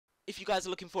If you guys are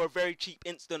looking for a very cheap,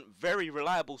 instant, very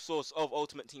reliable source of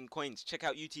Ultimate Team coins, check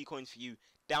out UT Coins for you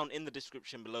down in the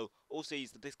description below. Also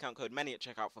use the discount code MANNY at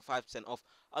checkout for 5% off,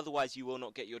 otherwise you will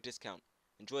not get your discount.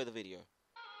 Enjoy the video.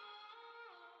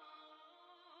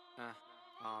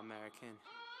 All American.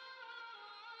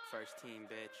 First team,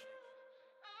 bitch.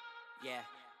 Yeah.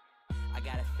 I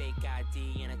got a fake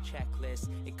ID and a checklist.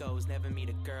 It goes never meet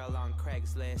a girl on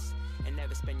Craigslist, and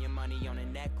never spend your money on a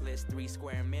necklace. 3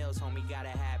 square meals, homie, gotta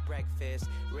have breakfast.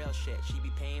 Real shit, she be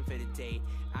paying for the date.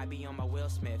 I be on my Will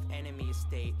Smith, enemy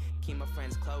estate. Keep my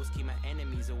friends close, keep my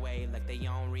enemies away. Like they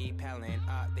on repellent,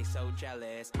 they so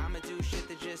jealous. I'ma do shit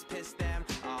that just piss them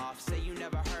off. Say you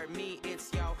never heard me, it's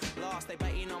yo lost. They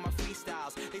biting on my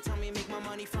freestyles. They tell me make my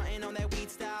money frontin' on that weed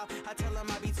style. I tell them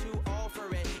I be too old for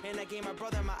it, and I gave my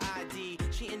brother my ID.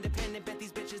 She independent, bet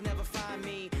these bitches never find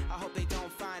me. I hope they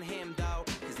don't find him though,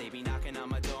 cause they be knocking on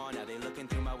my door, now they looking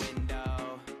through my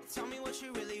window. Tell me what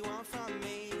you really want from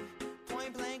me.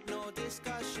 Point blank, no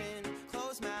discussion.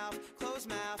 Close mouth,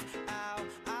 ow.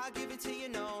 I'll give it to you,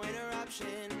 no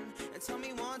interruption. And tell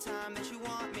me one time that you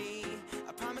want me.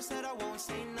 I promise that I won't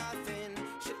say nothing.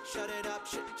 Shut it up,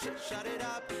 shut it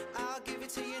up. I'll give it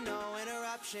to you, no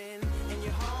interruption. And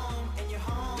you're home,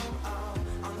 oh,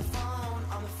 on the phone,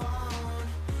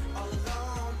 all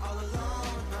alone,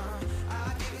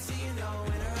 I'll give it to you, no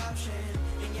interruption.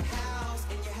 In your house,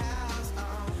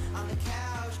 on the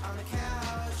couch,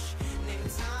 name the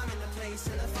time and the place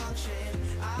and the function.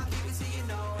 I'll give it to you,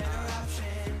 no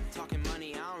interruption. Talking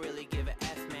money, I don't really give a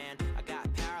F, man. I got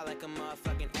power like a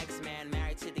motherfucking X-Man.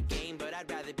 Married to the game, but I'd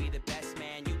rather be the best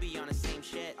man. You be on the same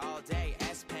shit all day,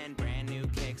 S-Pen, brand new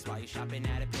kicks while you shopping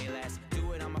at a Payless.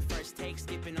 Do it on my first take,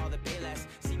 skipping all the Payless.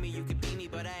 See me, you could be me,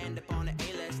 but I end up on the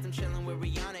A-list. I'm chilling with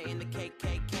Rihanna in the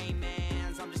KKK,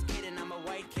 mans. I'm just kidding, I'm a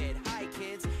white kid. Hi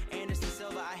kids, Anderson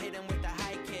Silva, I hit him with the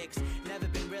high kicks. Never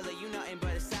been really, you nothing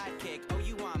but a sidekick. Oh,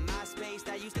 you want MySpace?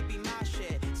 That used to be my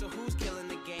shit. So who's killing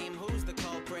the game? Who's the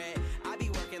culprit? I be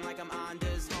working like I'm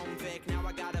Onda's home Vic. Now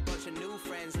I got a bunch of new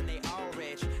friends and they all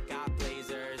rich. Got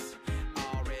blazers,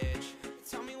 all rich.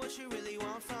 Tell me what you really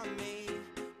want from me.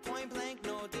 Point blank,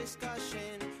 no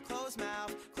discussion. Close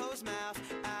mouth,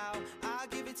 ow. I'll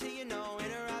give it to you, no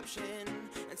interruption.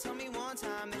 And tell me one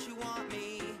time that you want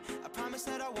me. I promise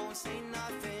that I won't say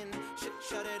nothing.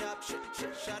 Shut it up,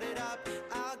 shut it up.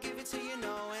 I'll give it to you,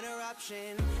 no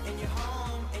interruption. And you're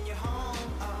home,